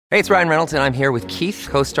Hey, it's Ryan Reynolds, and I'm here with Keith,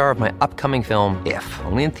 co-star of my upcoming film, If,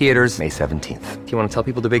 only in theaters May 17th. Do you want to tell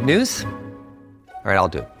people the big news? All right, I'll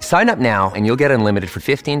do it. Sign up now and you'll get unlimited for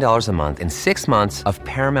 $15 a month and 6 months of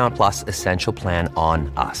Paramount Plus Essential Plan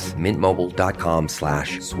on us.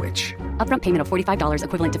 MintMobile.com/switch. Upfront payment of $45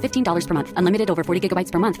 equivalent to $15 per month. Unlimited over 40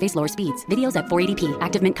 gigabytes per month. Face lower speeds. Videos at 480p.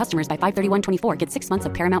 Active Mint customers by 531.24 get 6 months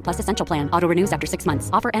of Paramount Plus Essential Plan. Auto renews after 6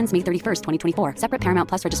 months. Offer ends May 31st, 2024. Separate Paramount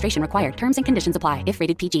Plus registration required. Terms and conditions apply if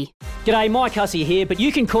rated PG. G'day, Mike Hussey here, but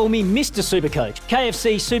you can call me Mr. Supercoach.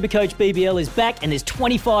 KFC Supercoach BBL is back and there's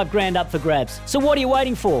 25 grand up for grabs. So what are you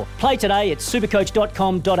waiting for? Play today at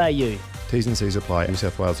supercoach.com.au. T's and C's apply. New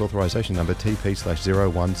South Wales authorisation number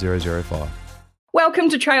TP/01005. Welcome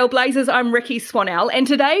to Trailblazers. I'm Ricky Swanell, and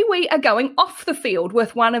today we are going off the field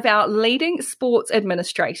with one of our leading sports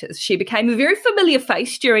administrators. She became a very familiar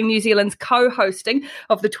face during New Zealand's co-hosting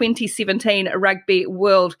of the 2017 Rugby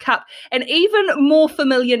World Cup, and even more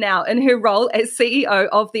familiar now in her role as CEO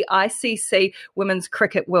of the ICC Women's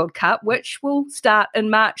Cricket World Cup, which will start in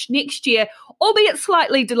March next year, albeit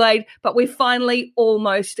slightly delayed, but we're finally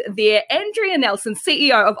almost there. Andrea Nelson,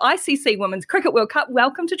 CEO of ICC Women's Cricket World Cup,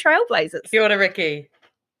 welcome to Trailblazers. Kia ora, Ricky.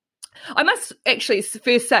 I must actually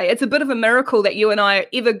first say it's a bit of a miracle that you and I are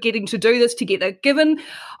ever getting to do this together, given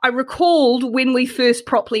I recalled when we first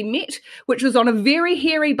properly met, which was on a very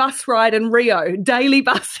hairy bus ride in Rio, daily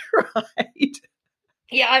bus ride.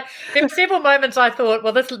 Yeah, there were several moments I thought,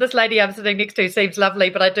 well, this lady I'm sitting next to seems lovely,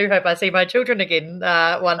 but I do hope I see my children again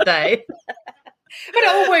one day. But it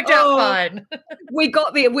all worked out fine. We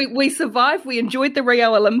got there. We survived. We enjoyed the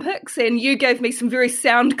Rio Olympics, and you gave me some very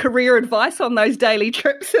sound career advice on those daily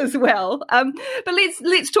trips as well. But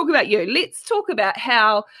let's talk about you. Let's talk about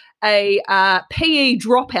how a PE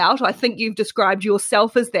dropout, I think you've described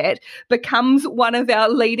yourself as that, becomes one of our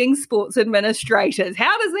leading sports administrators.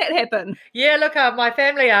 How does that happen? Yeah, look, my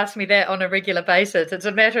family asks me that on a regular basis. It's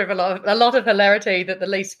a matter of a lot of hilarity that the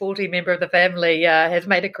least sporty member of the family has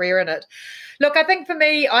made a career in it. Look, I think for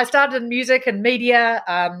me, I started in music and media,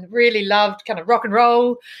 really loved kind of rock and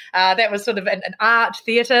roll. That was sort of an art,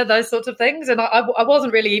 theatre, those sorts of things. And I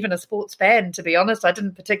wasn't really even a sports fan, to be honest. I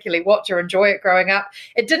didn't particularly watch or enjoy it growing up.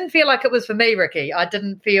 It didn't feel like it was for me, Ricky. I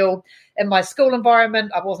didn't feel in my school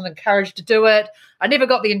environment, I wasn't encouraged to do it. I never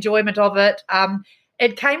got the enjoyment of it.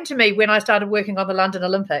 It came to me when I started working on the London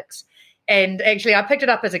Olympics. And actually, I picked it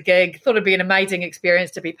up as a gig, thought it'd be an amazing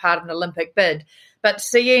experience to be part of an Olympic bid. But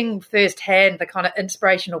seeing firsthand the kind of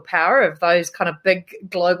inspirational power of those kind of big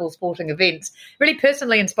global sporting events really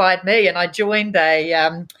personally inspired me. And I joined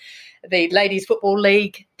the Ladies Football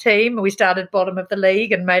League team. We started bottom of the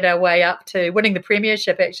league and made our way up to winning the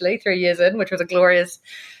premiership, actually, 3 years in, which was a glorious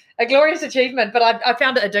achievement. But I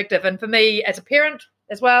found it addictive. And for me, as a parent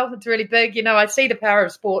as well, it's really big. You know, I see the power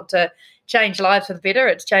of sport to change lives for the better.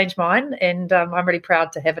 It's changed mine. And I'm really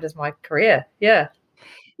proud to have it as my career. Yeah.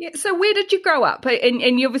 Yeah. So where did you grow up?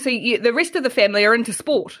 And you obviously, the rest of the family are into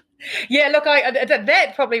sport. Yeah, look,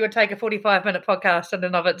 that probably would take a 45-minute podcast in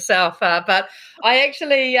and of itself. But I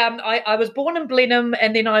actually, I was born in Blenheim,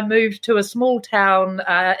 and then I moved to a small town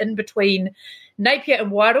in between Napier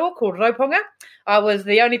and Wairoa called Rauponga. I was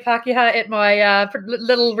the only Pākehā at my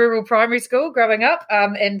little rural primary school growing up,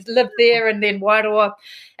 and lived there, and then Wairoa,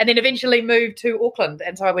 and then eventually moved to Auckland.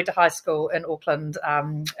 And so I went to high school in Auckland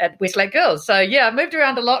at Westlake Girls. So, yeah, I moved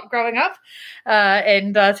around a lot growing up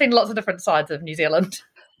and seen lots of different sides of New Zealand.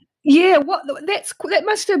 Yeah, that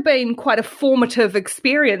must have been quite a formative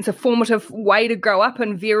experience, a formative way to grow up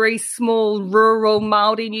in very small, rural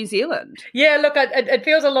Māori New Zealand. Yeah, look, it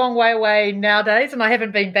feels a long way away nowadays, and I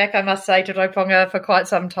haven't been back, I must say, to Rauponga for quite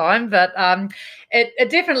some time, but it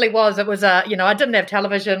definitely was. It was, I didn't have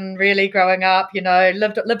television really growing up,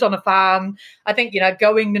 lived on a farm. I think,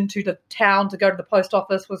 going into the town to go to the post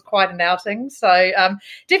office was quite an outing. So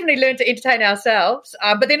definitely learned to entertain ourselves.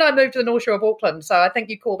 But then I moved to the North Shore of Auckland. So I think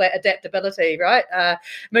you call that adaptability, right?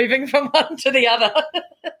 Moving from one to the other.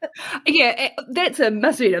 Yeah,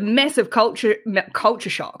 must be a massive culture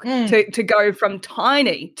shock to go from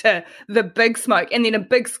tiny to the big smoke, and then a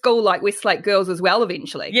big school like Westlake Girls as well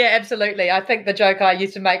eventually. Yeah, absolutely. I think the joke I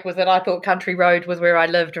used to make was that I thought Country Road was where I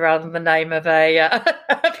lived rather than the name of a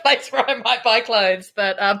place where I might buy clothes.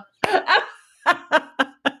 But I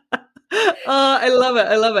love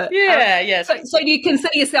it. Yeah. So you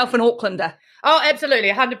consider yourself an Aucklander? Oh, absolutely,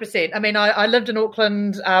 100%. I mean, I lived in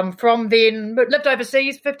Auckland from then, lived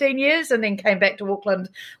overseas 15 years, and then came back to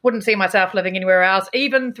Auckland. Wouldn't see myself living anywhere else,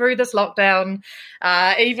 even through this lockdown,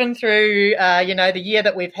 even through, the year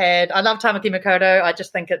that we've had. I love Tamaki Makaurau. I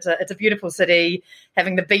just think it's a beautiful city.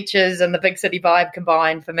 Having the beaches and the big city vibe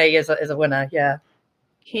combined for me is a winner, yeah.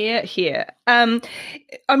 Here, here. I'm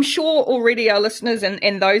sure already our listeners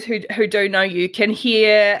and those who do know you can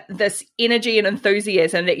hear this energy and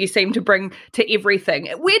enthusiasm that you seem to bring to everything.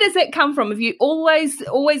 Where does that come from? Have you always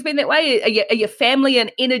been that way? Are your family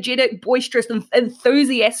an energetic, boisterous, and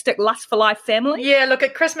enthusiastic, lust for life family? Yeah, look,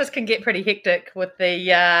 at Christmas can get pretty hectic with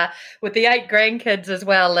the 8 grandkids as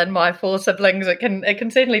well, and my 4 siblings. It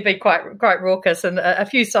can certainly be quite raucous, and a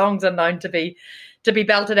few songs are known to be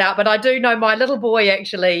belted out. But I do know my little boy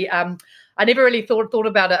actually. I never really thought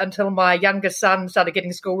about it until my youngest son started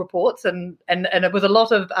getting school reports, and it was a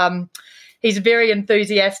lot of. He's very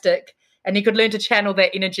enthusiastic, and he could learn to channel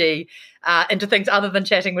that energy into things other than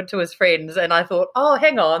chatting to his friends. And I thought, oh,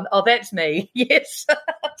 hang on, oh, that's me. Yes.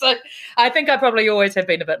 So I think I probably always have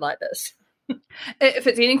been a bit like this. If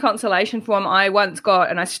it's any consolation for him, I once got,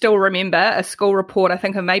 and I still remember, a school report, I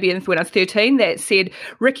think of maybe when I was 13, that said,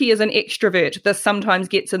 Ricky is an extrovert. This sometimes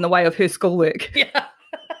gets in the way of her schoolwork. Yeah.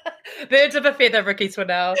 Birds of a feather, Ricky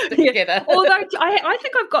Swinnell, stick together. Although I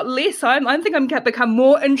think I've got less. I think I'm become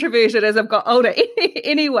more introverted as I've got older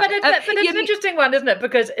anyway. But it's an interesting one, isn't it?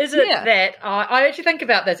 Because is it that I actually think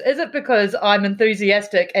about this. Is it because I'm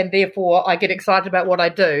enthusiastic and therefore I get excited about what I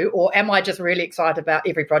do, or am I just really excited about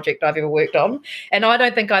every project I've ever worked on? And I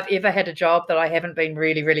don't think I've ever had a job that I haven't been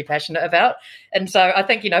really, really passionate about. And so I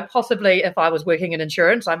think, possibly if I was working in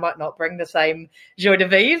insurance, I might not bring the same joie de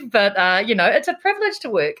vivre, but, it's a privilege to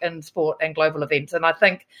work in sport and global events. And I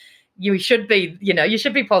think you should be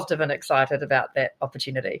positive and excited about that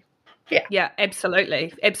opportunity. Yeah,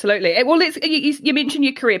 absolutely. Well, you mentioned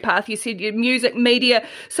your career path. You said your music, media.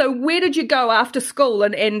 So where did you go after school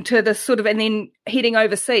and to the sort of, and then heading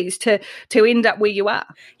overseas to end up where you are?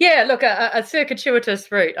 Yeah, look, a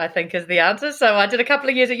circuitous route, I think, is the answer. So I did a couple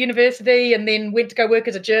of years at university and then went to go work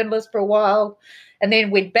as a journalist for a while, and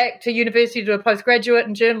then went back to university to do a postgraduate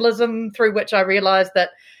in journalism, through which I realised that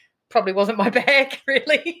probably wasn't my bag,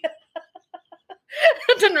 really.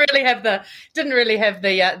 didn't really have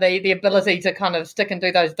the ability to kind of stick and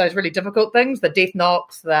do those really difficult things, the death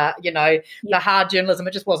knocks, the hard journalism.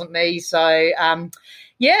 It just wasn't me. So and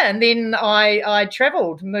then I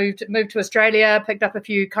travelled, moved to Australia, picked up a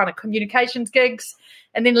few kind of communications gigs,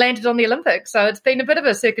 and then landed on the Olympics. So it's been a bit of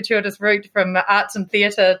a circuitous route from arts and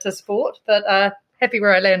theatre to sport, but happy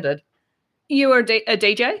where I landed. You were a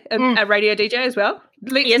DJ, a radio DJ as well.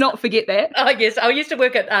 Let's not forget that. Oh, yes. I used to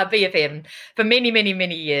work at BFM for many, many,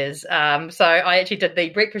 many years. So I actually did the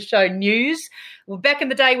breakfast show news. Well, back in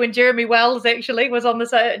the day when Jeremy Wells actually was on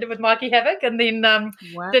with Mikey Havoc, and then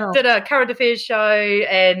did a current affairs show.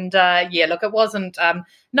 And look, it wasn't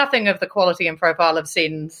nothing of the quality and profile of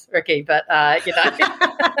Sens, Ricky, but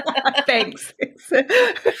Thanks.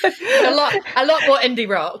 a lot more indie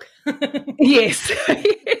rock. Yes.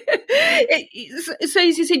 So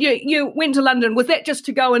as you said, you went to London. Was that just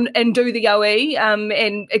to go and do the OE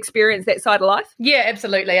and experience that side of life? Yeah,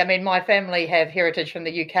 absolutely. I mean, my family have heritage from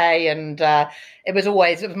the UK, and it was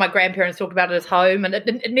my grandparents talked about it as home, and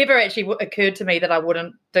it never actually occurred to me that I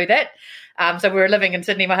wouldn't do that. So we were living in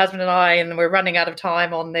Sydney, my husband and I, and we're running out of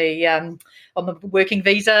time on the working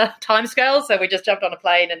visa timescale. So we just jumped on a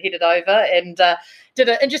plane and headed over, and did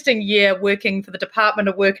an interesting year working for the Department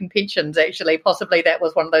of Work and Pensions, actually. Possibly that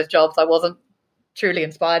was one of those jobs I wasn't truly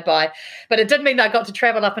inspired by. But it did mean that I got to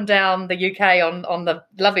travel up and down the UK on the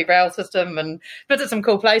lovely rail system and visit some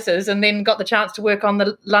cool places, and then got the chance to work on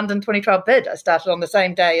the London 2012 bid. I started on the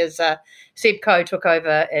same day as Seb Coe took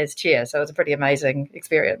over as chair. So it was a pretty amazing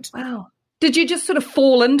experience. Wow. Did you just sort of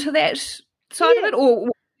fall into that side of it, or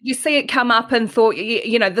you see it come up and thought,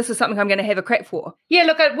 this is something I'm going to have a crack for? Yeah,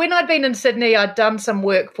 look, when I'd been in Sydney, I'd done some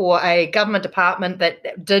work for a government department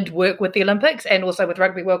that did work with the Olympics and also with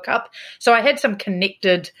Rugby World Cup. So I had some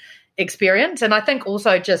connected experience. And I think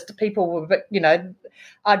also just people were,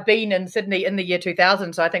 I'd been in Sydney in the year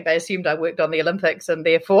 2000, so I think they assumed I worked on the Olympics and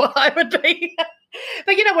therefore I would be.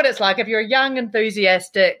 But you know what it's like. If you're a young,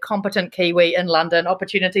 enthusiastic, competent Kiwi in London,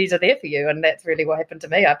 opportunities are there for you. And that's really what happened to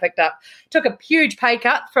me. I took a huge pay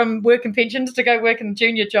cut from work and pensions to go work in a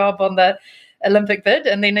junior job on the Olympic bid,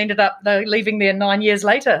 and then ended up leaving there 9 years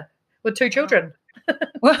later with 2 children.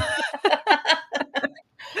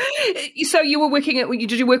 So you were working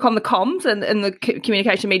did you work on the comms and the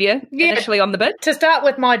communication media initially on the bid? To start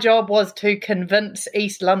with, my job was to convince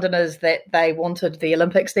East Londoners that they wanted the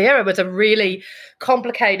Olympics there. It was a really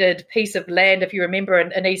complicated piece of land, if you remember,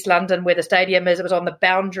 in East London where the stadium is. It was on the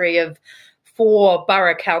boundary of 4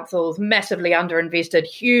 borough councils, massively underinvested,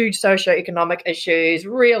 huge socio-economic issues,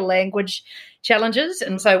 real language challenges.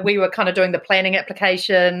 And so we were kind of doing the planning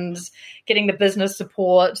applications, getting the business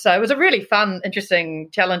support. So it was a really fun,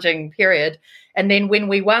 interesting, challenging period. And then when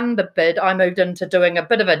we won the bid, I moved into doing a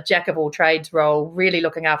bit of a jack of all trades role, really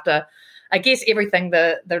looking after, I guess, everything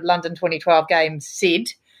the London 2012 Games said,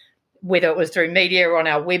 whether it was through media or on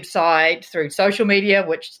our website, through social media,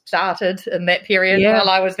 which started in that period while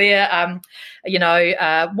I was there.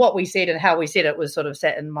 What we said and how we said it was sort of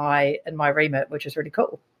sat in my remit, which is really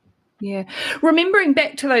cool. Yeah. Remembering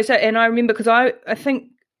back to those, and I remember because I think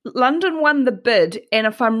London won the bid, and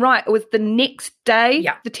if I'm right, it was the next day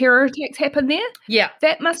the terror attacks happened there. Yeah.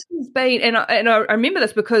 That must have been, and I remember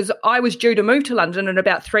this because I was due to move to London in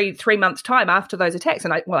about three months' time after those attacks,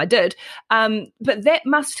 and I did. But that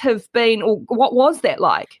must have been, or what was that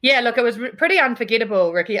like? Yeah, look, it was pretty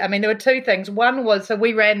unforgettable, Ricky. I mean, there were two things. One was, so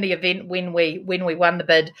we ran the event when we won the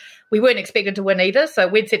bid. We weren't expected to win either, so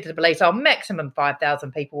we'd said to the police, maximum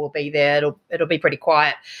 5,000 people will be there. It'll be pretty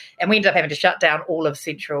quiet. And we ended up having to shut down all of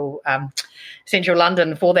central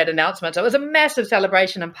London for that announcement. So it was a massive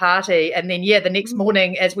celebration and party. And then, the next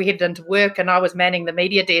morning as we headed into work and I was manning the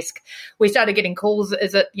media desk, we started getting calls.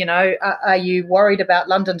 Is it, are you worried about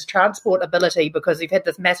London's transport ability because you've had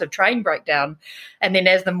this massive train breakdown? And then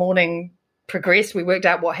as the morning progressed, we worked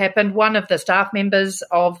out what happened. One of the staff members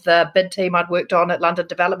of the bid team I'd worked on at London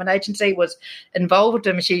Development Agency was involved,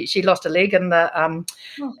 and she lost a leg in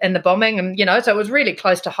the bombing, and so it was really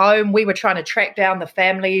close to home. We were trying to track down the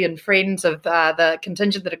family and friends of the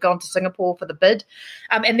contingent that had gone to Singapore for the bid,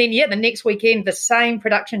 and then the next weekend, the same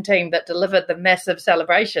production team that delivered the massive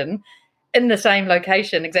celebration in the same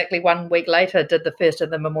location exactly 1 week later did the first of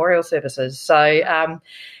the memorial services. So.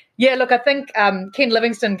 Look, I think Ken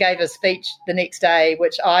Livingstone gave a speech the next day,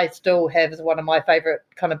 which I still have as one of my favourite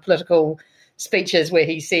kind of political speeches, where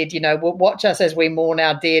he said, we'll watch us as we mourn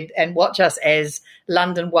our dead and watch us as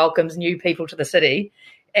London welcomes new people to the city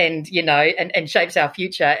and, and shapes our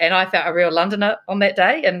future. And I felt a real Londoner on that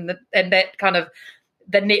day, and that kind of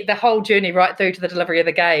the whole journey right through to the delivery of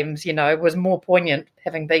the games, was more poignant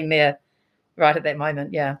having been there right at that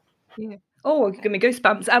moment. Yeah. Yeah. Oh, give me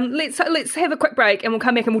goosebumps. Let's have a quick break and we'll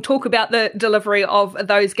come back and we'll talk about the delivery of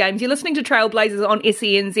those games. You're listening to Trailblazers on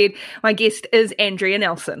SENZ. My guest is Andrea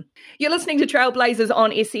Nelson. You're listening to Trailblazers on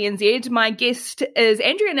SENZ. My guest is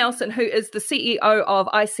Andrea Nelson, who is the CEO of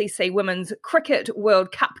ICC Women's Cricket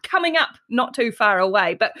World Cup, coming up not too far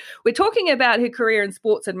away. But we're talking about her career in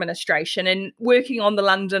sports administration and working on the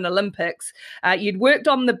London Olympics. You'd worked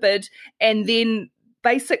on the bid, and then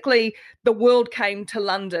basically the world came to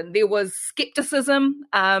London. There was scepticism.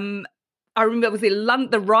 I remember it was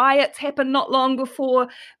the riots happened not long before,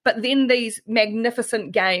 but then these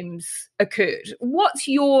magnificent games occurred. What's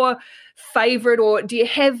your favourite, or do you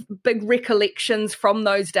have big recollections from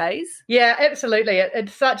those days? Yeah, absolutely.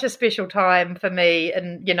 It's such a special time for me.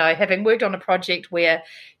 And, having worked on a project where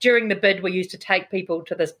during the bid we used to take people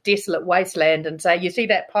to this desolate wasteland and say, you see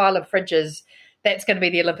that pile of fridges? That's going to be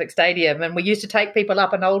the Olympic Stadium. And we used to take people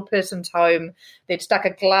up an old person's home. They'd stuck a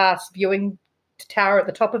glass viewing tower at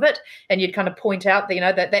the top of it, and you'd kind of point out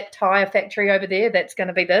that that tyre factory over there, that's going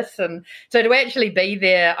to be this. And so to actually be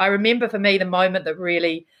there, I remember for me the moment that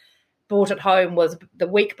really brought it home was the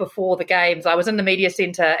week before the games. I was in the media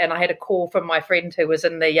centre and I had a call from my friend who was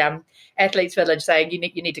in the athletes village saying, you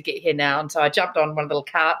need to get here now. And so I jumped on one of the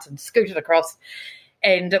little carts and scooted across,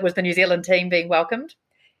 and it was the New Zealand team being welcomed.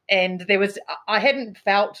 And I hadn't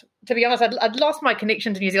felt, to be honest, I'd lost my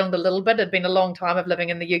connection to New Zealand a little bit. It'd been a long time of living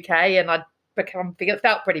in the UK, and I'd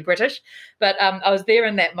felt pretty British. But I was there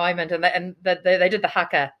in that moment, and they did the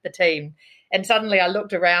haka, the team. And suddenly I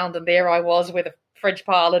looked around, and there I was where the fridge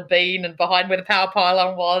pile had been and behind where the power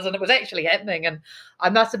pylon was, and it was actually happening. And I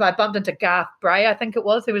bumped into Garth Bray, I think it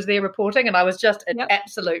was, who was there reporting, and I was just in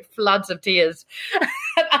absolute floods of tears,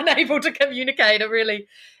 unable to communicate. It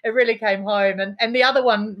really came home. And the other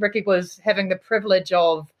one, Ricky, was having the privilege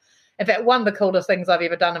of, in fact, one of the coolest things I've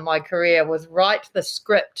ever done in my career was write the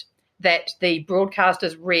script that the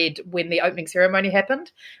broadcasters read when the opening ceremony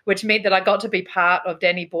happened, which meant that I got to be part of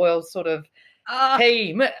Danny Boyle's sort of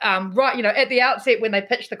team, right, at the outset when they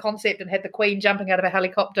pitched the concept and had the Queen jumping out of a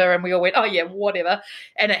helicopter, and we all went, oh yeah, whatever,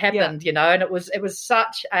 and it happened, and it was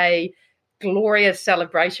such a glorious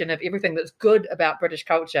celebration of everything that's good about British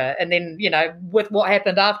culture. And then, with what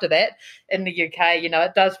happened after that in the UK,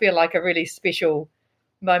 it does feel like a really special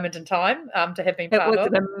moment in time to have been part of. It was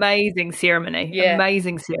an amazing ceremony,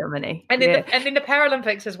 amazing ceremony. And then the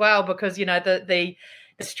Paralympics as well, because,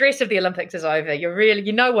 the stress of the Olympics is over. You're really,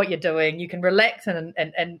 what you're doing. You can relax and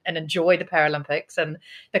enjoy the Paralympics. And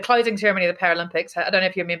the closing ceremony of the Paralympics, I don't know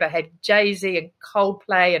if you remember, had Jay-Z and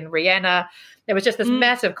Coldplay and Rihanna. There was just this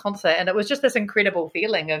massive concert, and it was just this incredible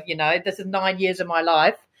feeling of, this is 9 years of my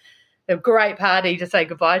life. A great party to say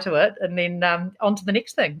goodbye to it, and then on to the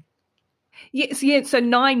next thing. Yes, yeah. So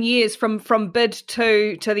 9 years from bid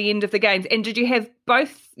to the end of the games. And did you have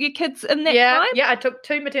both your kids in that time? Yeah, I took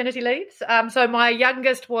 2 maternity leaves. So my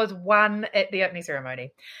youngest was 1 at the opening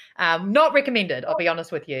ceremony. Not recommended, I'll be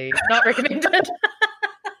honest with you. Not recommended.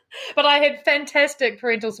 But I had fantastic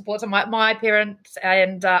parental support. So my parents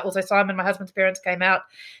and also Simon, my husband's parents, came out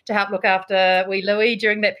to help look after wee Louie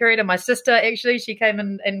during that period. And my sister, actually, she came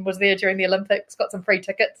in and was there during the Olympics, got some free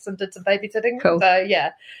tickets and did some babysitting. Cool. So,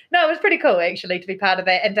 yeah. No, it was pretty cool, actually, to be part of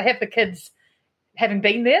that. And to have the kids having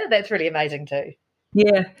been there, that's really amazing too.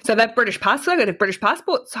 Yeah. So they're British passports. They're British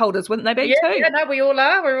passports holders, wouldn't they be too? Yeah, no, we all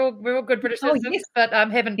are. We're all good British citizens. Yes. But I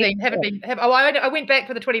went back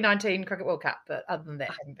for the 2019 Cricket World Cup, but other than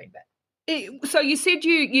that, I haven't been back. So you said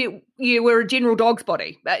you were a general dog's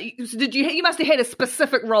body. Did you must have had a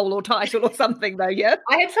specific role or title or something though, yeah?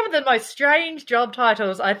 I had some of the most strange job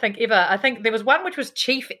titles I think ever. I think there was one which was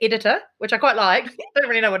chief editor, which I quite liked. Don't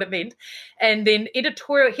really know what it meant. And then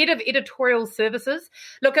head of editorial services.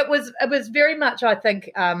 Look, it was very much, I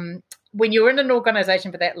think, when you're in an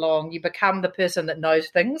organisation for that long, you become the person that knows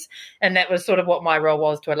things. And that was sort of what my role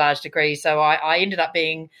was to a large degree. So I ended up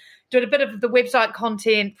doing a bit of the website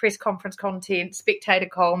content, press conference content, spectator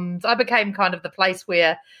comms. I became kind of the place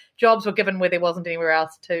where jobs were given where there wasn't anywhere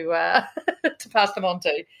else to to pass them on to.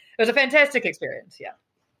 It was a fantastic experience, yeah.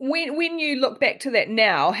 When you look back to that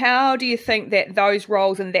now, how do you think that those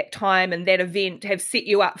roles and that time and that event have set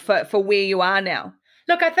you up for where you are now?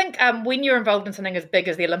 Look, I think when you're involved in something as big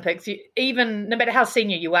as the Olympics, even no matter how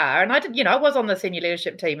senior you are, and I was on the senior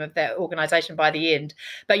leadership team of that organisation by the end,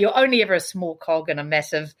 but you're only ever a small cog in a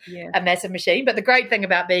massive machine. But the great thing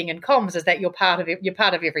about being in comms is that you're part of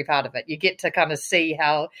every part of it. You get to kind of see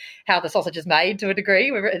how the sausage is made to a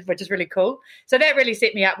degree, which is really cool. So that really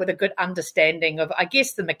set me up with a good understanding of, I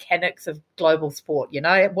guess, the mechanics of global sport.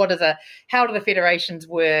 How do the federations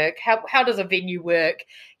work? How does a venue work?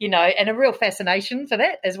 And a real fascination for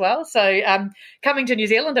that as well. So coming to New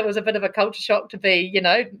Zealand, it was a bit of a culture shock to be,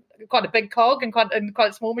 quite a big cog and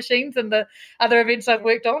quite small machines and the other events I've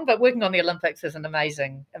worked on. But working on the Olympics is an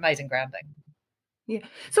amazing, amazing grounding. Yeah.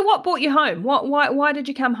 So what brought you home? Why did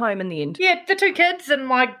you come home in the end? Yeah, the 2 kids and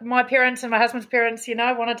my parents and my husband's parents,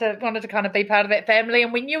 wanted to kind of be part of that family.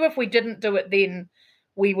 And we knew if we didn't do it then,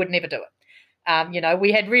 we would never do it.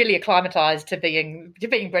 We had really acclimatized to being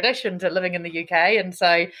British and to living in the UK, and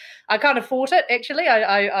so I kind of fought it. Actually,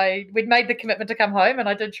 we'd made the commitment to come home, and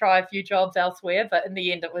I did try a few jobs elsewhere, but in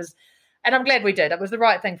the end, it was, and I'm glad we did. It was the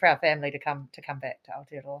right thing for our family to come back to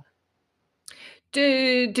Aotearoa.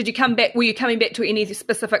 Did you come back? Were you coming back to any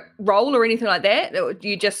specific role or anything like that? Or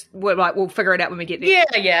you just were like, we'll figure it out when we get there?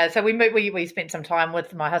 Yeah. So we spent some time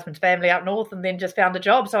with my husband's family up north and then just found a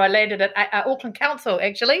job. So I landed at Auckland Council,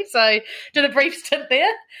 actually. So did a brief stint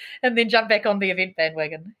there and then jumped back on the event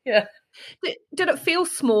bandwagon. Yeah. Did it feel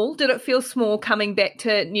small? Did it feel small coming back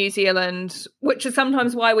to New Zealand, which is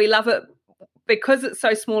sometimes why we love it, because it's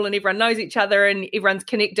so small and everyone knows each other and everyone's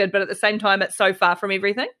connected, but at the same time, it's so far from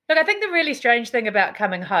everything? Look, I think the really strange thing about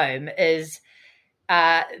coming home is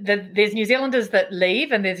there's New Zealanders that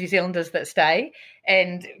leave and there's New Zealanders that stay.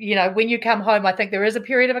 And, when you come home, I think there is a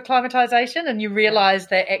period of acclimatization and you realise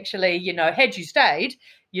that actually, had you stayed,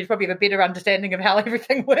 you'd probably have a better understanding of how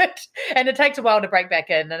everything worked. And it takes a while to break back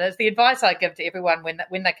in. And it's the advice I give to everyone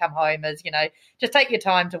when they come home is, just take your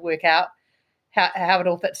time to work out how it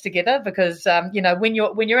all fits together, because when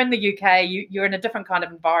you're in the UK, you're in a different kind of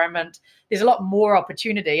environment. There's a lot more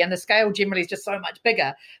opportunity, and the scale generally is just so much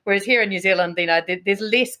bigger. Whereas here in New Zealand, there's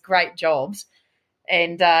less great jobs,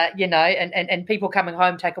 and and people coming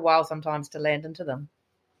home take a while sometimes to land into them.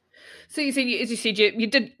 So you said, as you said, you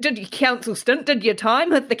did your council stint, did your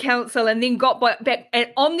time at the council, and then got back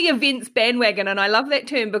on the events bandwagon. And I love that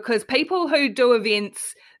term, because people who do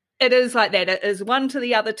events, it is like that. It is one to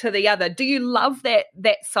the other to the other. Do you love that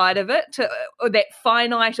side of it, or that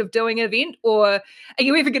finite of doing an event, or are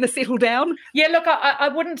you ever going to settle down? Yeah, look, I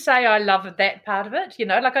wouldn't say I love that part of it.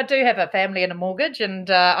 Like I do have a family and a mortgage, and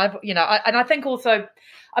I think also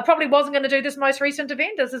I probably wasn't going to do this most recent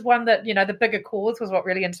event. This is one that the bigger cause was what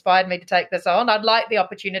really inspired me to take this on. I'd like the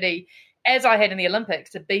opportunity, as I had in the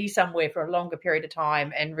Olympics, to be somewhere for a longer period of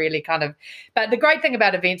time and really but the great thing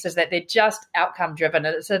about events is that they're just outcome driven,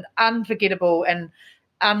 and it's an unforgettable and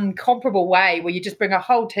uncomparable way where you just bring a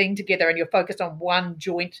whole team together and you're focused on one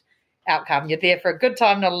joint outcome. You're there for a good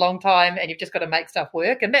time, not a long time, and you've just got to make stuff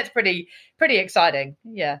work. And that's pretty exciting.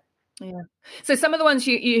 Yeah. Yeah. So some of the ones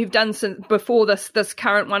you've done since before this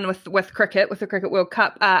current one with cricket, with the Cricket World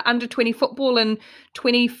Cup, under 20 football in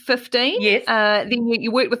 2015. Yes. Then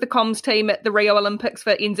you worked with the comms team at the Rio Olympics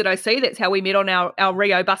for NZOC. That's how we met on our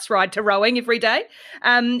Rio bus ride to rowing every day.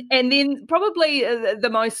 And then probably the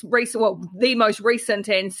most recent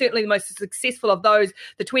and certainly the most successful of those,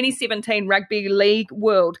 the 2017 Rugby League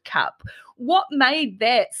World Cup. What made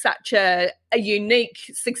that such a unique,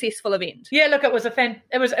 successful event? Yeah, look, it was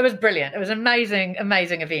brilliant. It was an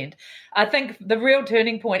amazing event. I think the real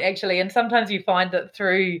turning point, actually, and sometimes you find that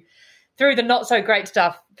through the not so great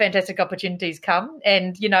stuff, fantastic opportunities come.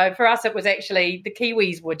 And for us, it was actually the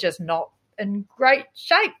Kiwis were just not in great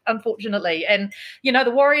shape, unfortunately. And the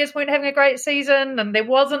Warriors weren't having a great season, and there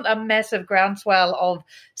wasn't a massive groundswell of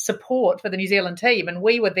support for the New Zealand team. And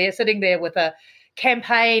we were there, sitting there with a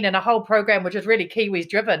campaign and a whole program which was really Kiwis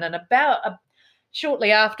driven, and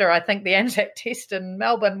shortly after, I think, the Anzac Test in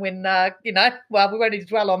Melbourne, when we won't need to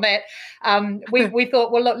dwell on that, we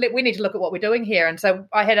thought, well, look, we need to look at what we're doing here. And so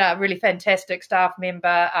I had a really fantastic staff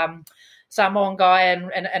member, Samoan guy,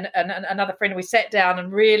 and another friend. We sat down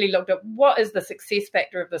and really looked at what is the success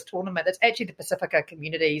factor of this tournament. It's actually the Pacifica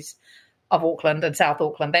communities of Auckland and South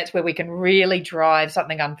Auckland. That's where we can really drive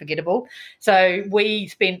something unforgettable. So we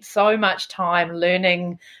spent so much time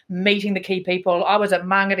learning, meeting the key people. I was at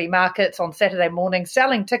Mangere markets on Saturday morning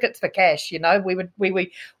selling tickets for cash.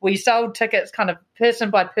 We sold tickets kind of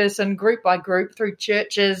person by person, group by group, through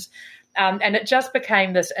churches. And it just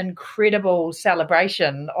became this incredible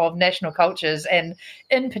celebration of national cultures, and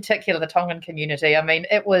in particular the Tongan community. I mean,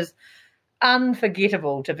 it was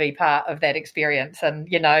unforgettable to be part of that experience. And,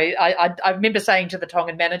 I remember saying to the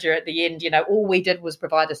Tongan manager at the end, all we did was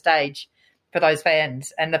provide a stage for those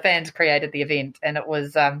fans, and the fans created the event. And it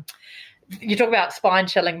was, you talk about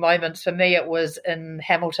spine-chilling moments. For me, it was in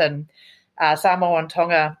Hamilton. Samoa and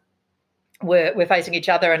Tonga were facing each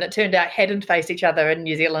other, and it turned out hadn't faced each other in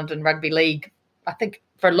New Zealand and rugby league, I think,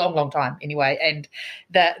 for a long, long time anyway. And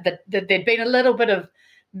there'd been a little bit of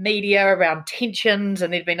media around tensions,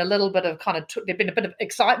 and there'd been a little bit of there'd been a bit of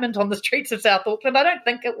excitement on the streets of South Auckland. I don't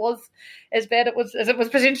think it was as bad as it was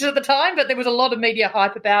presented at the time, but there was a lot of media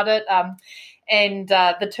hype about it. And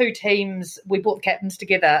the two teams, we brought the captains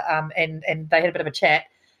together, and they had a bit of a chat.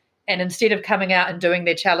 And instead of coming out and doing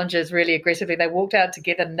their challenges really aggressively, they walked out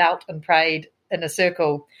together, knelt and prayed in a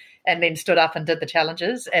circle, and then stood up and did the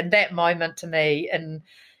challenges. And that moment to me, and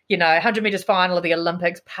 100 metres final of the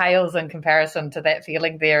Olympics, pales in comparison to that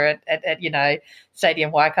feeling there at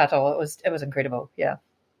Stadium Waikato. It was incredible. Yeah.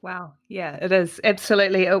 Wow. Yeah, it is.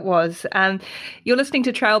 Absolutely, it was. You're listening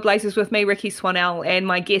to Trailblazers with me, Ricky Swanell, and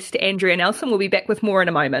my guest, Andrea Nelson. We'll be back with more in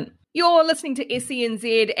a moment. You're listening to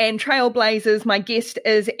SENZ and Trailblazers. My guest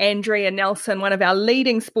is Andrea Nelson, one of our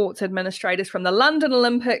leading sports administrators, from the London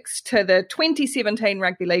Olympics to the 2017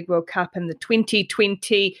 Rugby League World Cup and the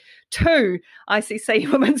 2022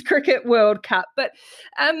 ICC Women's Cricket World Cup. But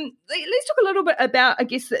let's talk a little bit about, I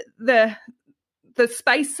guess, the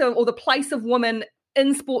space or the place of women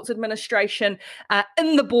in sports administration,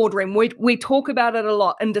 in the boardroom. We talk about it a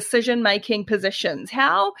lot in decision-making positions.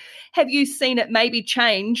 How have you seen it maybe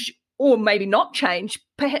change or maybe not change,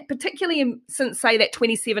 particularly since, say, that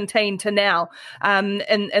 2017 to now,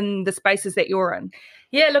 in the spaces that you're in?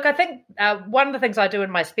 Yeah, look, I think one of the things I do in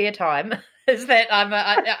my spare time is that I'm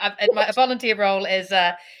in my volunteer role as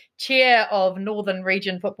chair of Northern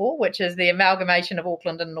Region Football, which is the amalgamation of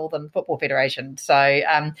Auckland and Northern Football Federation. So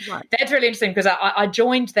right. That's really interesting, because I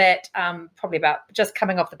joined that probably about just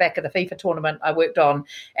coming off the back of the FIFA tournament I worked on,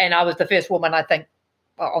 and I was the first woman, I think,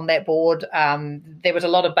 on that board. There was a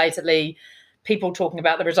lot of basically people talking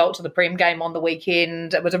about the results of the Prem game on the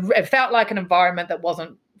weekend. It felt like an environment that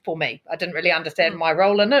wasn't for me. I didn't really understand my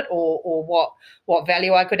role in it or what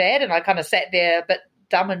value I could add, and I kind of sat there a bit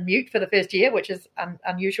dumb and mute for the first year, which is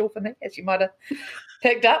unusual for me, as you might have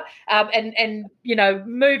picked up. And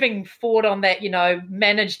moving forward on that,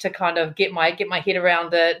 managed to kind of get my head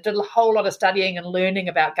around it, did a whole lot of studying and learning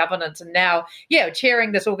about governance, and now,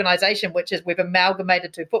 chairing this organisation, which is we've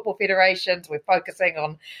amalgamated two football federations. We're focusing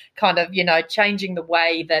on kind of, changing the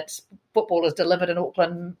way that football is delivered in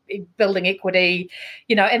Auckland, building equity,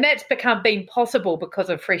 and that's been possible because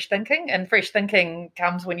of fresh thinking. And fresh thinking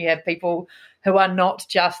comes when you have people who are not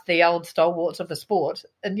just the old stalwarts of the sport.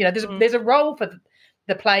 And, there's a role for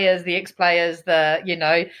the players, the ex-players, the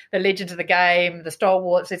legends of the game, the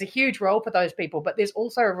stalwarts. There's a huge role for those people, but there's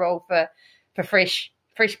also a role for fresh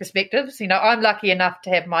perspectives. I'm lucky enough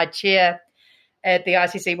to have my chair at the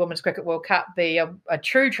ICC Women's Cricket World Cup be a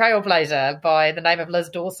true trailblazer by the name of Liz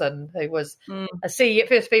Dawson, who was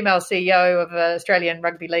first female CEO of an Australian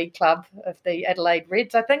rugby league club of the Adelaide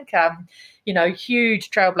Reds, I think. Huge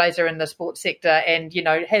trailblazer in the sports sector, and,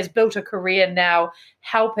 has built a career now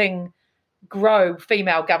helping grow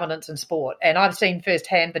female governance in sport. And I've seen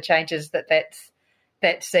firsthand the changes that's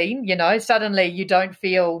seen. Suddenly you don't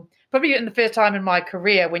feel, probably in the first time in my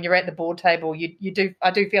career, when you're at the board table,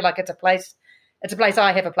 I do feel like it's a place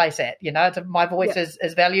I have a place at. My voice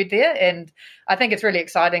is valued there, and I think it's really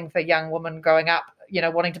exciting for young women growing up,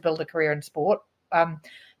 wanting to build a career in sport,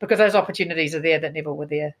 because those opportunities are there that never were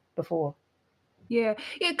there before. Yeah,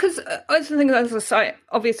 because I was thinking,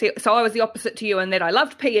 obviously, so I was the opposite to you in that I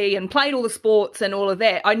loved PE and played all the sports and all of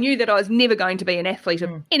that. I knew that I was never going to be an athlete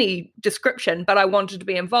of any description, but I wanted to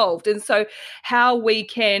be involved. And so how we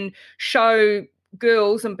can show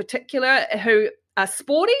girls in particular who are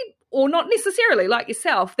sporty, or not necessarily like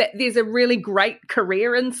yourself, that there's a really great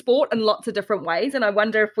career in sport in lots of different ways. And I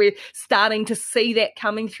wonder if we're starting to see that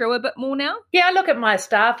coming through a bit more now. Yeah, I look at my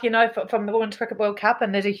staff, from the Women's Cricket World Cup,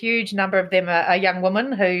 and there's a huge number of them are young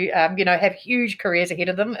women who, have huge careers ahead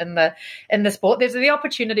of them in the sport. The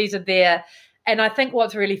opportunities are there. And I think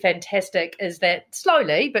what's really fantastic is that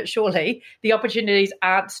slowly but surely the opportunities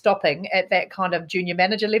aren't stopping at that kind of junior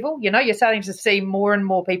manager level. You're starting to see more and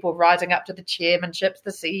more people rising up to the chairmanships,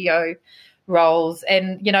 the CEO roles.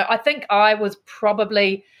 And, I think I was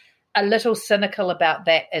probably a little cynical about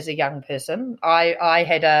that as a young person. I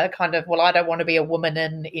had a kind of, I don't want to be a woman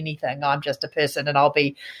in anything. I'm just a person, and I'll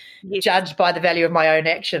be judged by the value of my own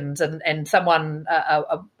actions. And someone,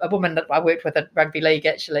 a woman that I worked with at rugby league,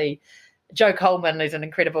 actually, Jo Coleman, who's an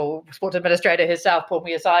incredible sports administrator herself, pulled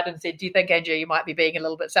me aside and said, "Do you think, Andrea, you might be being a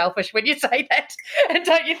little bit selfish when you say that? And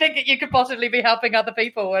don't you think that you could possibly be helping other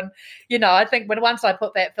people?" And, I think once I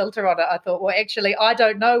put that filter on it, I thought, well, actually, I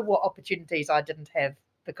don't know what opportunities I didn't have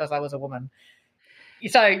because I was a woman.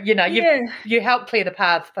 So, you help clear the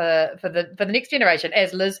path for the next generation,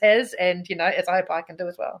 as Liz has, and, as I hope I can do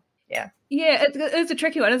as well. Yeah, it's a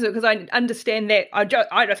tricky one, isn't it? Because I understand that I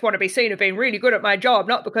just want to be seen as being really good at my job,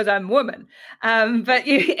 not because I'm a woman. But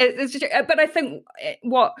I think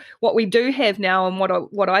what we do have now, and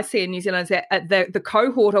what I see in New Zealand, is that the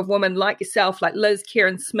cohort of women like yourself, like Liz,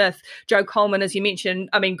 Kieran Smith, Jo Coleman, as you mentioned.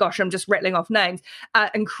 I mean, gosh, I'm just rattling off names. Are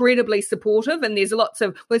incredibly supportive, and there's lots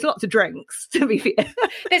of drinks. To be fair,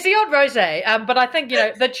 there's the odd rosé, but I think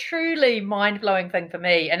the truly mind blowing thing for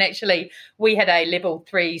me, and actually we had a level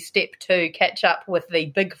 3 step 2 catch up with the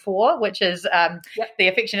Big Four, which is the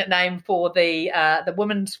affectionate name for the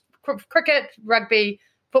women's cricket, rugby,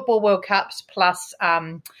 football World Cups, plus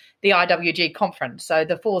the IWG conference. So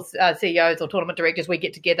the 4 CEOs or tournament directors, we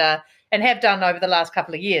get together and have done over the last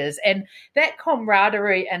couple of years. And that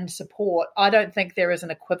camaraderie and support, I don't think there is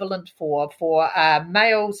an equivalent for a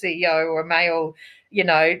male CEO or a male,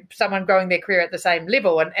 someone growing their career at the same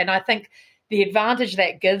level. And I think the advantage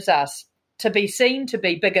that gives us to be seen to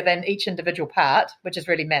be bigger than each individual part, which is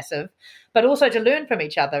really massive, but also to learn from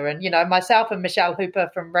each other. And, myself and Michelle Hooper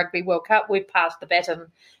from Rugby World Cup, we've passed the baton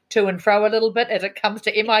to and fro a little bit as it comes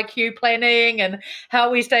to MIQ planning and how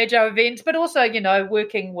we stage our events, but also,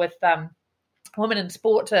 working with women in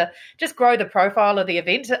sport to just grow the profile of the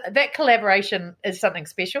event. That collaboration is something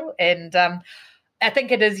special. And I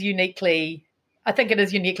think it is uniquely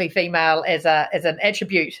female as an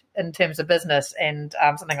attribute in terms of business, and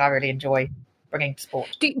something I really enjoy bringing to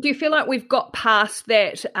sport. Do you feel like we've got past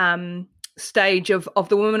that stage of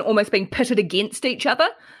the women almost being pitted against each other?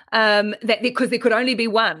 That because there could only be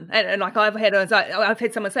one, and like I've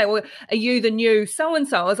had someone say, "Well, are you the new so and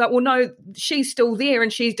so?" I was like, "Well, no, she's still there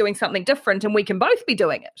and she's doing something different, and we can both be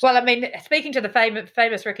doing it." Well, I mean, speaking to the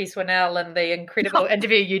famous Ricky Swannell and the incredible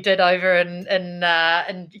interview you did over in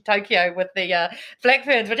Tokyo with the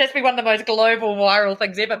Blackburns, which has to be one of the most global viral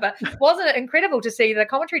things ever. But wasn't it incredible to see the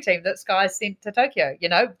commentary team that Sky sent to Tokyo?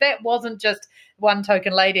 That wasn't just one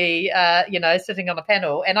token lady, sitting on a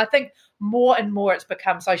panel, and I think more and more it's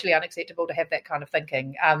become socially unacceptable to have that kind of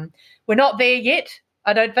thinking. We're not there yet,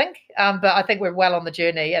 I don't think, but I think we're well on the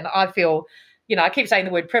journey. And I feel, I keep saying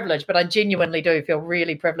the word privilege, but I genuinely do feel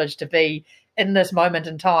really privileged to be in this moment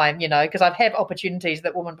in time, because I've had opportunities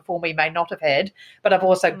that women before me may not have had, but I've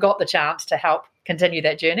also got the chance to help continue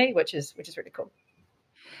that journey, which is really cool.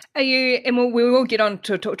 Are you, and we will get on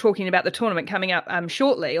to talking about the tournament coming up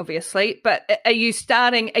shortly, obviously, but are you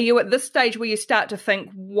at this stage where you start to think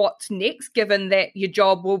what's next, given that your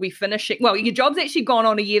job will be finishing, well, your job's actually gone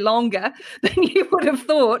on a year longer than you would have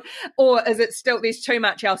thought, or is it still, there's too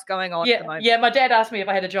much else going on at the moment? Yeah, my dad asked me if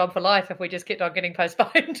I had a job for life if we just kept on getting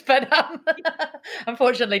postponed, but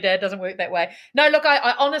unfortunately, Dad doesn't work that way. No, look,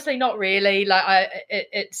 I honestly not really.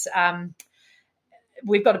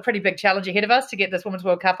 We've got a pretty big challenge ahead of us to get this Women's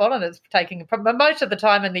World Cup on, and it's taking most of the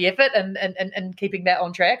time and the effort and keeping that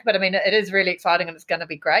on track. But I mean, it is really exciting and it's going to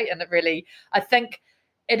be great. And I think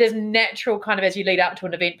it is natural kind of as you lead up to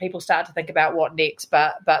an event, people start to think about what next.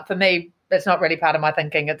 But for me, it's not really part of my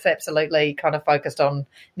thinking. It's absolutely kind of focused on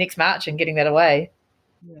next March and getting that away.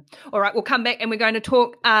 Yeah. All right, we'll come back and we're going to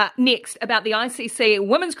talk next about the ICC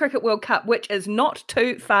Women's Cricket World Cup, which is not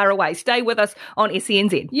too far away. Stay with us on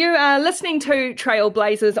SCNZ. You are listening to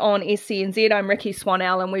Trailblazers on SCNZ. I'm Ricky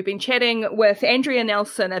Swanell, and we've been chatting with Andrea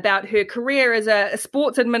Nelson about her career as a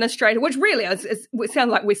sports administrator, which really it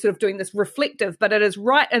sounds like we're sort of doing this reflective, but it is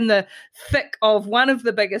right in the thick of one of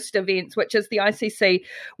the biggest events, which is the ICC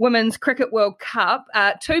Women's Cricket World Cup,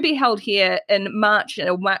 to be held here in March and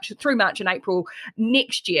April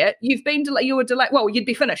next year. You'd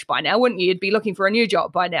be finished by now, wouldn't you? You'd be looking for a new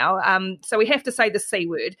job by now. So we have to say the C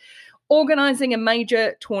word. Organising a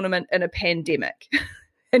major tournament in a pandemic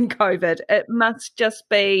in COVID, it must just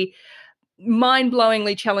be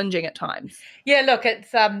mind-blowingly challenging at times. Yeah, look,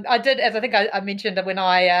 it's I did, as I think I mentioned when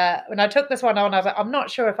I took this one on, I was like, I'm not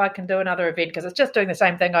sure if I can do another event because it's just doing the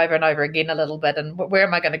same thing over and over again a little bit, and where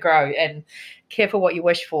am I going to grow? And careful what you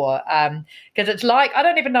wish for, because it's like, I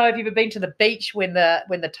don't even know if you've ever been to the beach when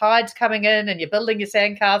the tide's coming in and you're building your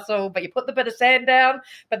sandcastle, but you put the bit of sand down,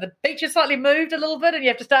 but the beach is slightly moved a little bit and you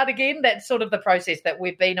have to start again. That's sort of the process that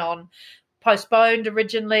we've been on, postponed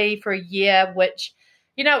originally for a year, which,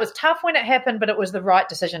 you know, it was tough when it happened, but it was the right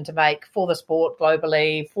decision to make for the sport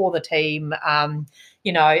globally, for the team,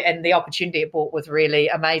 you know, and the opportunity it brought was really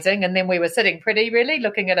amazing. And then we were sitting pretty, really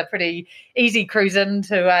looking at a pretty easy cruise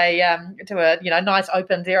into a nice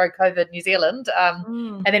open zero COVID New Zealand.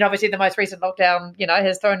 And then obviously the most recent lockdown, you know,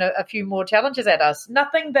 has thrown a few more challenges at us.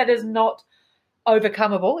 Nothing that is not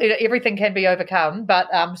overcomable. Everything can be overcome, but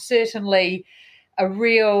certainly a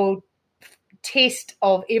real test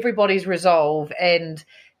of everybody's resolve and,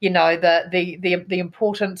 you know, the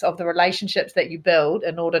importance of the relationships that you build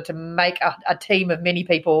in order to make a team of many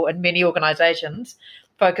people and many organisations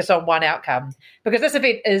focus on one outcome. Because this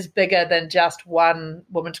event is bigger than just one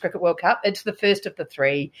Women's Cricket World Cup. It's the first of the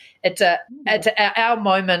three. It's our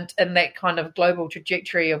moment in that kind of global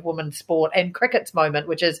trajectory of women's sport and cricket's moment,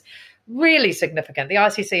 which is really significant. The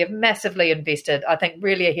ICC have massively invested, I think,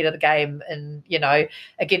 really ahead of the game, and, you know,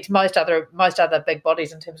 against most other big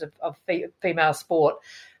bodies in terms of female sport.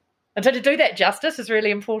 And so to do that justice is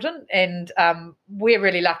really important, and we're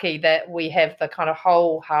really lucky that we have the kind of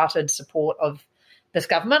wholehearted support of this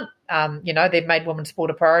government. You know, they've made women's sport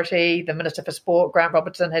a priority. The Minister for Sport, Grant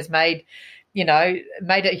Robertson, has made it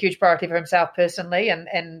a huge priority for himself personally,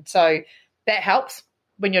 and so that helps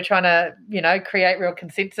when you're trying to, you know, create real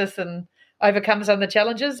consensus and overcome some of the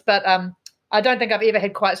challenges. But I don't think I've ever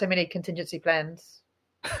had quite so many contingency plans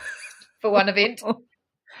for one event.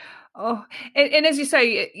 Oh, and as you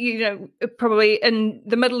say, you know, probably in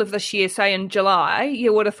the middle of this year, say in July,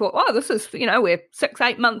 you would have thought, oh, this is, you know, we're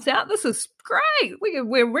 6-8 months out. This is great.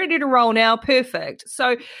 We're ready to roll now. Perfect.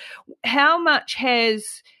 So how much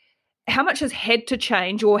has had to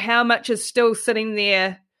change, or how much is still sitting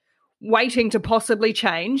there waiting to possibly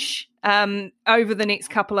change over the next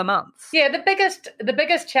couple of months? Yeah, the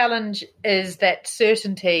biggest challenge is that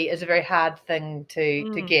certainty is a very hard thing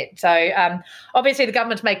to get. So obviously the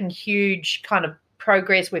government's making huge kind of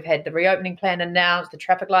progress. We've had the reopening plan announced, the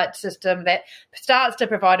traffic light system that starts to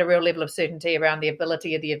provide a real level of certainty around the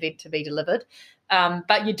ability of the event to be delivered.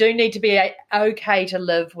 But you do need to be okay to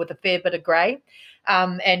live with a fair bit of grey.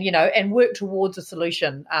 And work towards a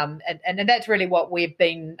solution. And that's really what we've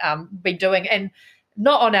been doing, and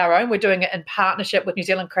not on our own. We're doing it in partnership with New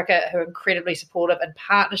Zealand Cricket, who are incredibly supportive, in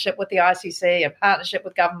partnership with the ICC, in partnership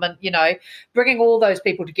with government, you know, bringing all those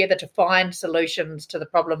people together to find solutions to the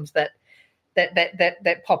problems that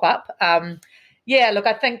pop up. Look,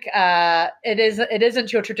 I think it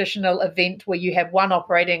isn't your traditional event where you have one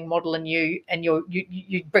operating model and you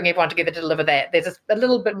bring everyone together to deliver that. There's a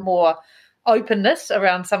little bit more openness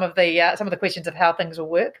around some of the questions of how things will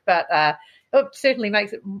work, but it certainly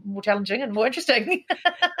makes it more challenging and more interesting.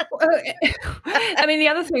 I mean, the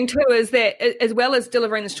other thing too is that as well as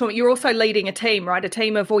delivering this tournament, you're also leading a team, right? A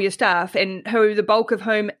team of all your staff, and who the bulk of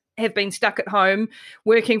whom have been stuck at home,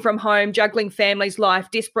 working from home, juggling family's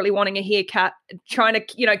life, desperately wanting a haircut, trying to,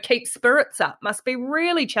 keep spirits up. Must be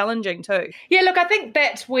really challenging too. Yeah, look, I think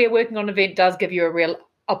that's where working on an event does give you a real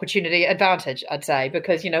opportunity advantage, I'd say,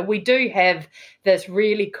 because, we do have this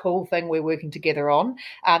really cool thing we're working together on.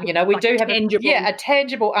 We do have a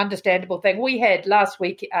tangible, understandable thing. We had last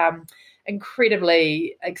week,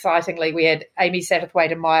 incredibly excitingly, we had Amy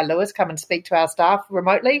Satterthwaite and Maya Lewis come and speak to our staff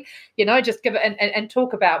remotely, just give it and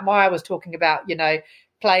talk about, Maya was talking about,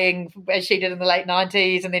 playing as she did in the late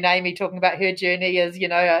 90s, and then Amy talking about her journey as,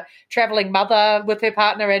 a traveling mother with her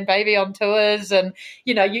partner and baby on tours. And,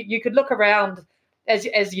 you could look around as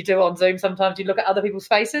you do on Zoom. Sometimes you look at other people's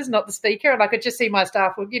faces, not the speaker. And I could just see my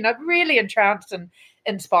staff were, really entranced and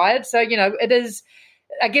inspired. So, it is,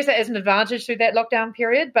 I guess it is an advantage through that lockdown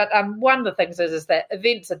period. But one of the things is that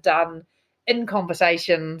events are done in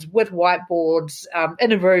conversations with whiteboards,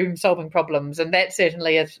 in a room, solving problems. And that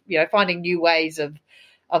certainly is, finding new ways of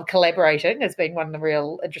collaborating has been one of the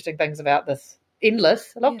real interesting things about this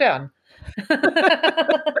endless lockdown.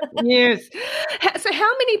 Yes. So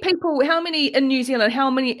how many in New Zealand,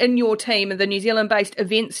 how many in your team, the New Zealand-based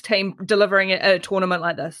events team, delivering a tournament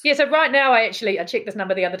like this? Yeah, so right now I checked this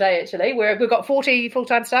number the other day, we've got 40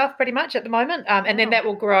 full-time staff pretty much at the moment, and then that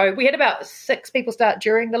will grow. We had about 6 people start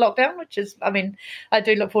during the lockdown, which is, I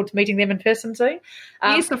do look forward to meeting them in person soon.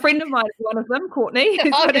 Yes, a friend of mine is one of them, Courtney.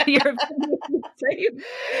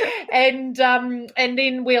 And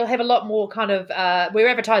then we'll have a lot more kind of, we're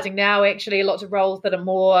advertising now actually lots of roles that are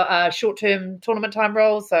more short-term tournament time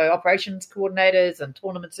roles, so operations coordinators and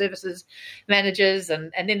tournament services managers,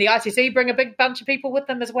 and then the ICC bring a big bunch of people with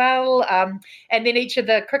them as well, and then each of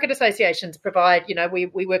the cricket associations provide,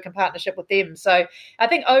 we work in partnership with them. So I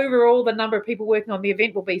think overall the number of people working on the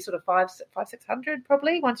event will be sort of 500-600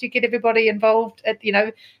 probably once you get everybody involved at,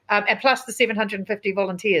 and plus the 750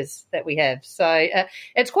 volunteers that we have. So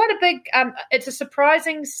it's quite a big, it's a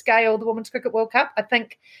surprising scale, the Women's Cricket World Cup. I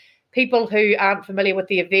think people who aren't familiar with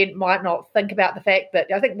the event might not think about the fact that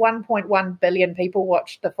I think 1.1 billion people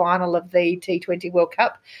watched the final of the T20 World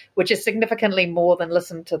Cup, which is significantly more than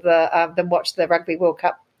listened to than watched the Rugby World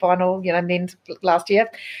Cup final, men's last year,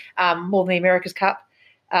 more than the America's Cup.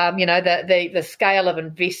 The scale of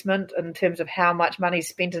investment in terms of how much money is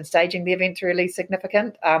spent in staging the event is really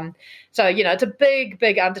significant. So it's a big,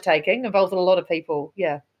 big undertaking, involves a lot of people.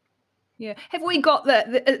 Yeah. Yeah. Have we got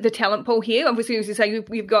the talent pool here? Obviously, as you say,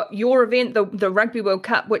 we've got your event, the Rugby World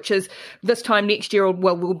Cup, which is this time next year,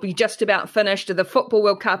 will be just about finished, the Football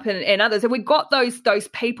World Cup and others. Have we got those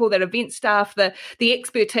people, that event staff, the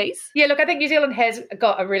expertise? Yeah, look, I think New Zealand has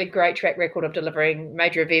got a really great track record of delivering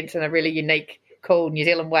major events in a really unique, cool New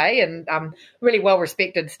Zealand way, and really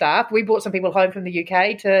well-respected staff. We brought some people home from the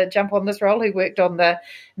UK to jump on this role who worked on the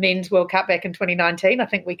Men's World Cup back in 2019. I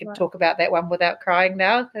think we can talk about that one without crying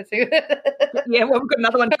now. Yeah, well, we've got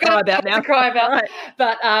another one to cry about now. Right.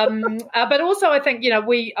 But also I think,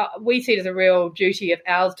 we see it as a real duty of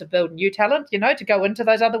ours to build new talent, to go into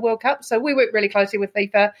those other World Cups. So we work really closely with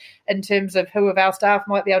FIFA in terms of who of our staff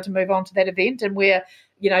might be able to move on to that event, and we're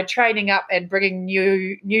training up and bringing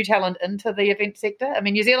new talent into the event sector. I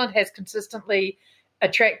mean, New Zealand has consistently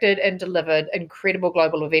attracted and delivered incredible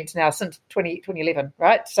global events now since 2011,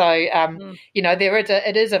 right? So,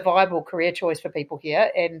 it is a viable career choice for people here.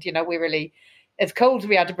 And, it's cool to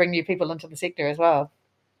be able to bring new people into the sector as well.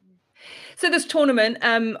 So this tournament,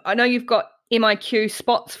 I know you've got MIQ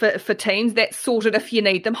spots for teams. That's sorted if you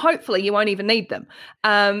need them. Hopefully you won't even need them.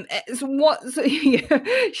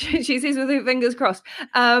 She says with her fingers crossed.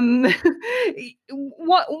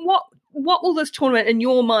 What will this tournament, in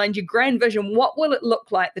your mind, your grand vision, what will it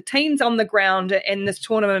look like? The teams on the ground and this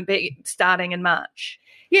tournament starting in March.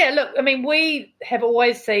 Yeah, look, I mean, we have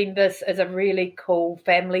always seen this as a really cool,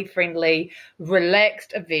 family-friendly,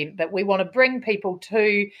 relaxed event that we want to bring people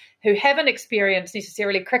to who haven't experienced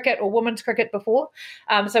necessarily cricket or women's cricket before.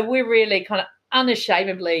 So we're really kind of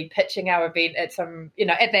unashamedly pitching our event at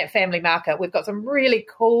at that family market. We've got some really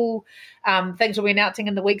cool things we'll be announcing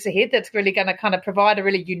in the weeks ahead that's really going to kind of provide a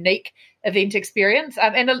really unique event experience.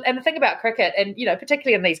 And the thing about cricket, and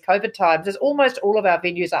particularly in these COVID times, is almost all of our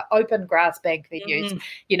venues are open grass bank venues.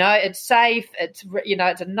 It's safe. It's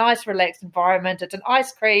it's a nice relaxed environment. It's an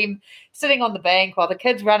ice cream sitting on the bank while the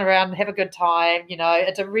kids run around and have a good time.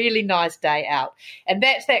 It's a really nice day out, and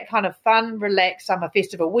that's that kind of fun, relaxed summer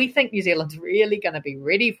festival we think New Zealand's really going to be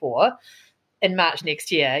ready for. in March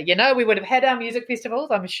next year. You know, we would have had our music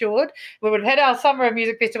festivals, I'm assured. We would have had our summer of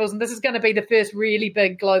music festivals, and this is going to be the first really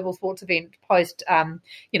big global sports event post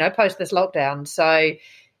this lockdown. So,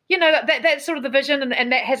 you know, that's sort of the vision,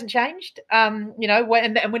 and that hasn't changed. And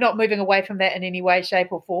we're not moving away from that in any way,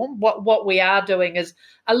 shape, or form. What we are doing is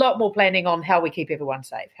a lot more planning on how we keep everyone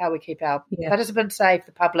safe, how we keep our participants safe,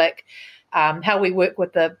 the public, how we work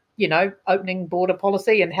with the, opening border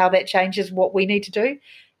policy and how that changes what we need to do.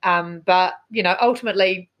 But,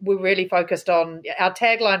 ultimately, we're really focused on our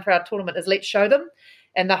tagline for our tournament is let's show them.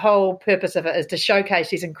 And the whole purpose of it is to showcase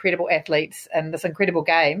these incredible athletes and this incredible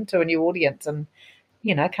game to a new audience. And,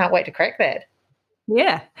 can't wait to crack that.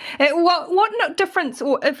 Yeah. What difference,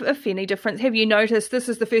 or if any difference, have you noticed? This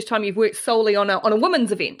is the first time you've worked solely on a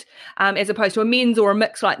women's event, as opposed to a men's or a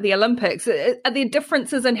mix like the Olympics. Are there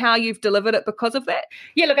differences in how you've delivered it because of that?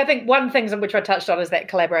 Yeah, look, I think one thing in which I touched on is that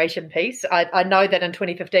collaboration piece. I know that in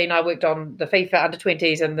 2015 I worked on the FIFA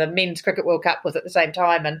Under-20s and the Men's Cricket World Cup was at the same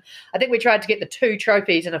time, and I think we tried to get the two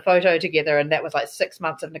trophies in a photo together, and that was like 6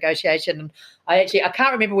 months of negotiation. And I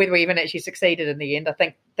can't remember whether we even actually succeeded in the end. I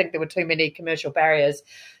think there were too many commercial barriers.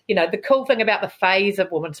 The cool thing about the phase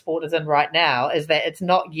of women's sport is in right now is that it's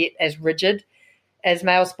not yet as rigid as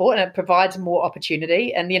male sport, and it provides more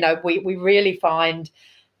opportunity. And, we really find,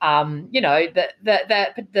 that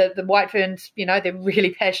the White Ferns, they're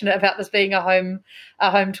really passionate about this being a home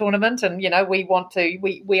tournament. And,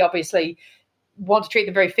 we obviously want to treat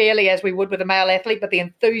them very fairly as we would with a male athlete, but the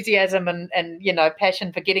enthusiasm and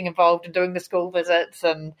passion for getting involved and doing the school visits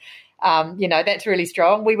and, that's really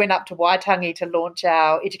strong. We went up to Waitangi to launch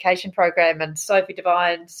our education program, and Sophie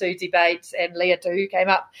Devine, Susie Bates and Leah Tuhu came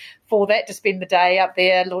up for that to spend the day up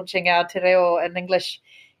there launching our te reo and English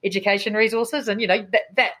education resources. And,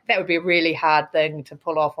 that would be a really hard thing to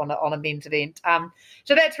pull off on a men's event.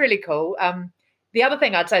 So that's really cool. The other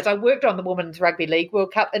thing I'd say is I worked on the Women's Rugby League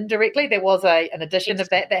World Cup indirectly. There was an edition of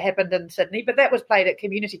that happened in Sydney, but that was played at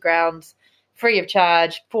community grounds, free of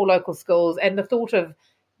charge, for local schools. And the thought of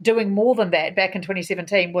doing more than that back in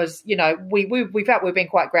 2017 was, we felt we've been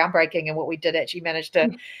quite groundbreaking in what we did actually manage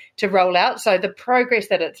to roll out. So the progress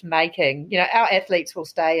that it's making, our athletes will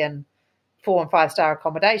stay in 4- and 5-star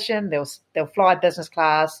accommodation. They'll fly business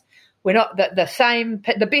class. We're not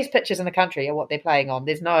the best pitches in the country are what they're playing on.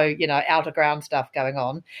 There's no, outer ground stuff going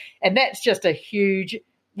on. And that's just a huge,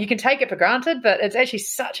 you can take it for granted, but it's actually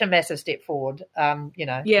such a massive step forward,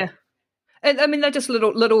 Yeah. And I mean, they're just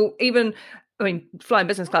little, even, flying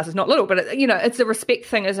business class is not little, but it's a respect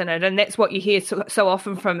thing, isn't it? And that's what you hear so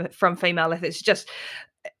often from female athletes, just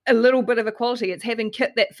a little bit of equality. It's having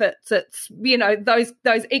kit that fits. It's,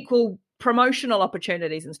 those equal promotional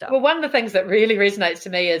opportunities and stuff. Well, one of the things that really resonates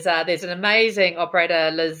to me is there's an amazing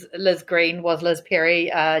operator, Liz Green, was Liz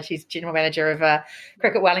Perry. She's general manager of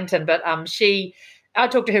Cricket Wellington, but I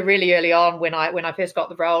talked to her really early on when I first got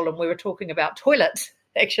the role, and we were talking about toilets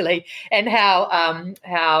actually, and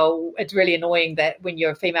how it's really annoying that when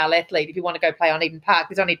you're a female athlete, if you want to go play on Eden Park,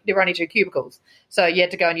 there are only 2 cubicles. So you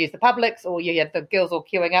had to go and use the publics, or you had the girls all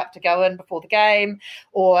queuing up to go in before the game,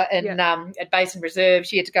 or at Basin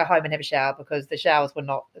Reserves, you had to go home and have a shower because the showers were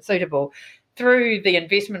not suitable. Through the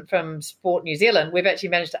investment from Sport New Zealand, we've actually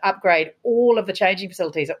managed to upgrade all of the changing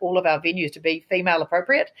facilities at all of our venues to be female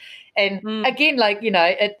appropriate. And again,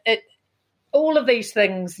 all of these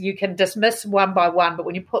things you can dismiss one by one, but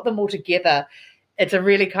when you put them all together, it's a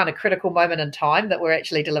really kind of critical moment in time that we're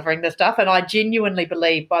actually delivering this stuff. And I genuinely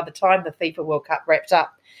believe by the time the FIFA World Cup wraps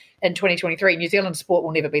up in 2023, New Zealand sport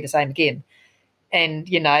will never be the same again. And,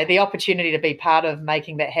 the opportunity to be part of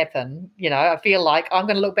making that happen, I feel like I'm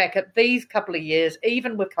going to look back at these couple of years,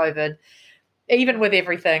 even with COVID, even with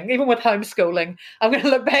everything, even with homeschooling, I'm going to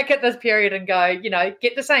look back at this period and go,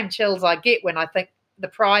 get the same chills I get when I think the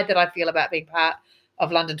pride that I feel about being part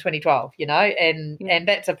of London 2012, and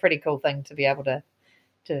that's a pretty cool thing to be able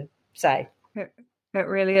to say. It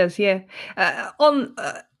really is, yeah. On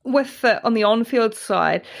the on-field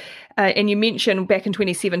side, and you mentioned back in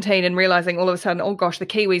 2017 and realising all of a sudden, oh gosh, the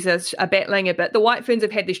Kiwis are battling a bit. The White Ferns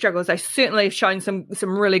have had their struggles. They certainly have shown some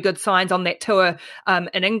really good signs on that tour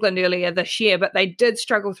in England earlier this year, but they did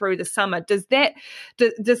struggle through the summer. Does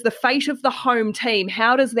the fate of the home team,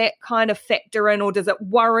 how does that kind of factor in, or does it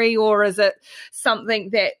worry, or is it something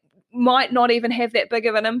that might not even have that big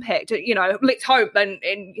of an impact? Let's hope, and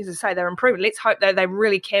as I say, they're improving. Let's hope that they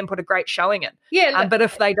really can put a great showing in. Yeah, but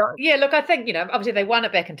if they don't, look, I think obviously they won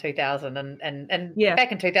it back in 2000, and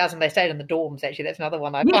back in 2000 they stayed in the dorms. Actually, that's another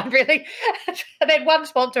one I find really. They had one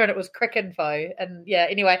sponsor, and it was Cricinfo, and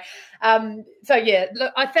anyway.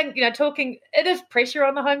 Look, I think it is pressure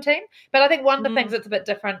on the home team, but I think one of the things that's a bit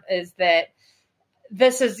different is that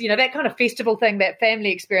this is, that kind of festival thing, that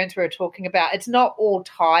family experience we were talking about. It's not all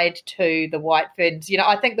tied to the White Ferns.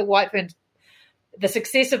 I think the White Ferns, the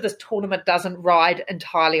success of this tournament doesn't ride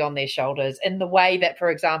entirely on their shoulders in the way that, for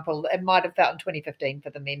example, it might have felt in 2015 for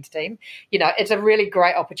the men's team. It's a really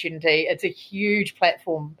great opportunity. It's a huge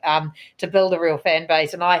platform to build a real fan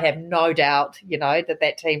base. And I have no doubt,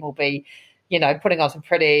 that team will be, putting on some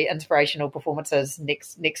pretty inspirational performances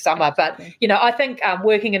next summer. But, I think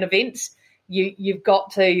working in events, you've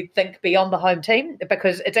got to think beyond the home team,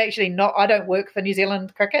 because it's actually not, I don't work for New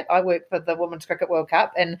Zealand cricket. I work for the Women's Cricket World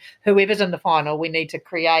Cup, and whoever's in the final, we need to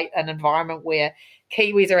create an environment where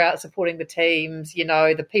Kiwis are out supporting the teams,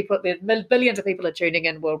 the people, billions of people are tuning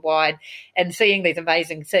in worldwide and seeing these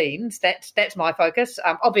amazing scenes. That's my focus.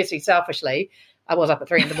 Obviously, selfishly, I was up at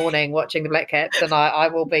 3 a.m. watching the Black Caps, and I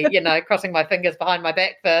will be, crossing my fingers behind my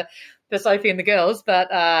back for Sophie and the girls. But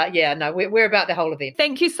we're about the whole event.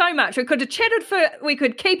 Thank you so much. We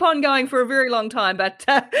could keep on going for a very long time, but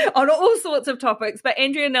on all sorts of topics. But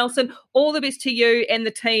Andrea Nelson, all the best to you and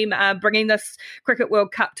the team bringing this Cricket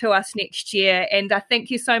World Cup to us next year. And thank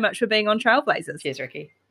you so much for being on Trailblazers. Cheers, Ricky.